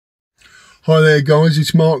Hi there guys,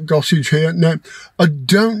 it's Mark Gossage here. Now, I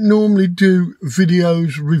don't normally do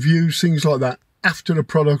videos, reviews, things like that after the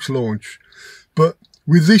product's launch. But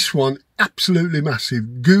with this one, absolutely massive.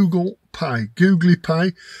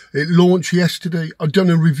 GooglyPay. It launched yesterday. I've done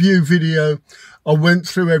a review video. I went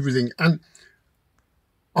through everything. And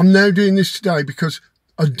I'm now doing this today because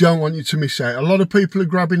I don't want you to miss out. A lot of people are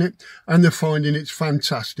grabbing it and they're finding it's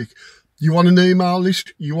fantastic. You want an email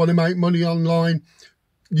list? You want to make money online?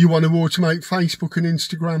 You want to automate Facebook and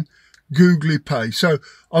Instagram? GooglyPay. So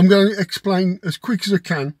I'm going to explain as quick as I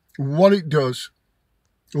can what it does,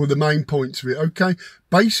 or the main points of it, okay?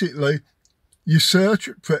 Basically, you search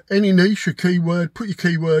for any niche or keyword, put your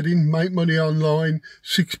keyword in, make money online,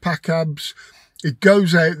 six-pack abs. It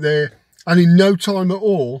goes out there, and in no time at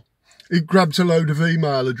all, it grabs a load of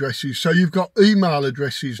email addresses. So you've got email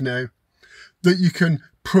addresses now that you can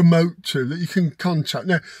promote to, that you can contact.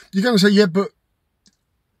 Now, you're going to say, yeah, but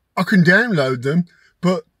I can download them,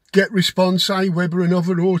 but GetResponse, Aweber and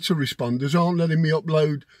other autoresponders aren't letting me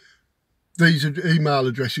upload these email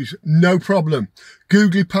addresses. No problem.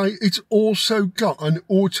 GooglyPay, it's also got an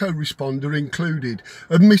autoresponder included.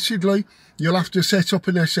 Admittedly, you'll have to set up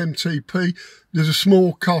an SMTP. There's a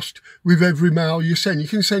small cost with every mail you send. You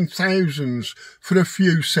can send thousands for a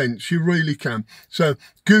few cents. You really can. So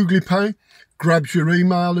GooglyPay grabs your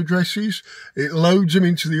email addresses. It loads them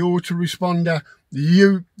into the autoresponder.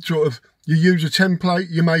 You use a template,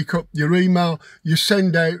 you make up your email, you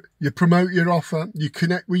send out, you promote your offer, you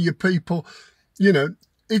connect with your people. You know,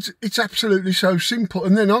 it's absolutely so simple.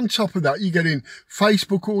 And then on top of that, you get in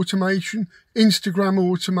Facebook automation, Instagram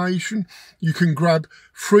automation. You can grab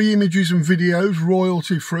free images and videos,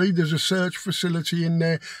 royalty free. There's a search facility in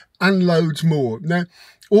there and loads more. Now,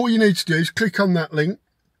 all you need to do is click on that link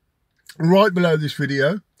right below this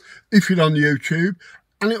video if you're on YouTube,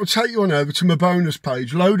 and it'll take you on over to my bonus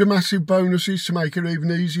page. Load of massive bonuses to make it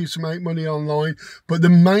even easier to make money online. But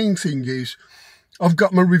the main thing is, I've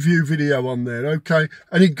got my review video on there, okay?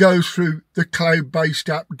 And it goes through the cloud-based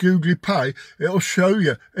app, GooglyPay. It'll show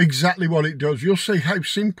you exactly what it does. You'll see how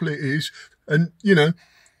simple it is. And, you know,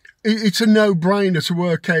 it's a no-brainer to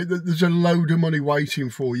work out that there's a load of money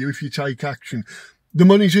waiting for you if you take action. The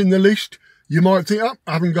money's in the list. You might think, oh,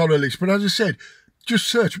 I haven't got a list. But as I said, just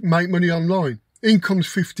search Make Money Online. In comes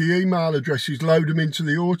 50 email addresses, load them into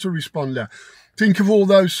the autoresponder. Think of all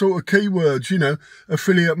those sort of keywords, you know,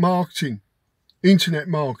 affiliate marketing, internet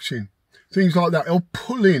marketing, things like that. It'll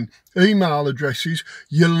pull in email addresses.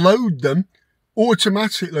 You load them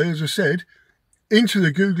automatically, as I said, into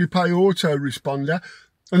the GooglyPay autoresponder.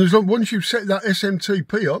 And once you've set that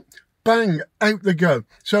SMTP up, bang, out they go.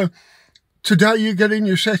 So today you get in,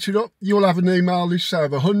 you set it up, you'll have an email list, say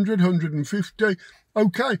of 100, 150.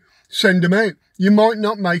 Okay, send them out. You might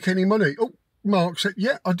not make any money. Oh, Mark said,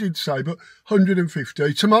 yeah, I did say, but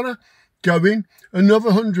 150. Tomorrow, go in,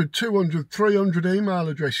 another 100, 200, 300 email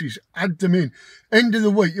addresses, add them in. End of the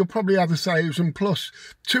week, you'll probably have 1,000 plus.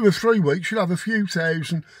 2 or 3 weeks, you'll have a few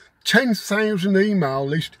thousand. 10,000 email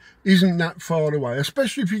list isn't that far away,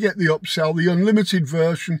 especially if you get the upsell, the unlimited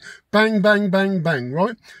version. Bang, bang, bang, bang,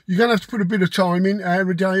 right? You're going to have to put a bit of time in, hour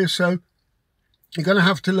a day or so. You're going to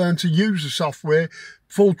have to learn to use the software,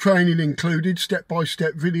 full training included,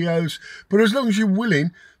 step-by-step videos. But as long as you're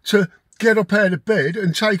willing to get up out of bed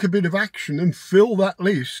and take a bit of action and fill that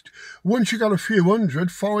list, once you've got a few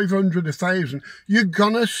hundred, 500, 1,000, you're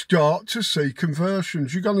going to start to see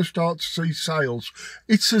conversions. You're going to start to see sales.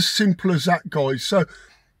 It's as simple as that, guys. So,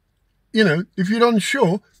 you know, if you're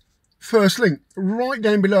unsure, first link right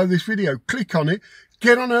down below this video, click on it,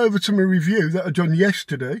 get on over to my review that I done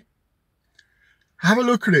yesterday. Have a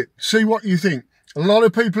look at it. See what you think. A lot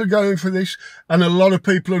of people are going for this, and a lot of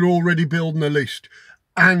people are already building a list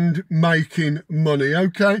and making money,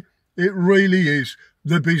 okay? It really is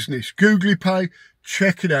the business. GooglyPay,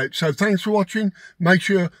 check it out. So thanks for watching. Make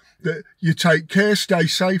sure that you take care, stay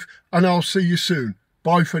safe, and I'll see you soon.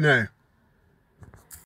 Bye for now.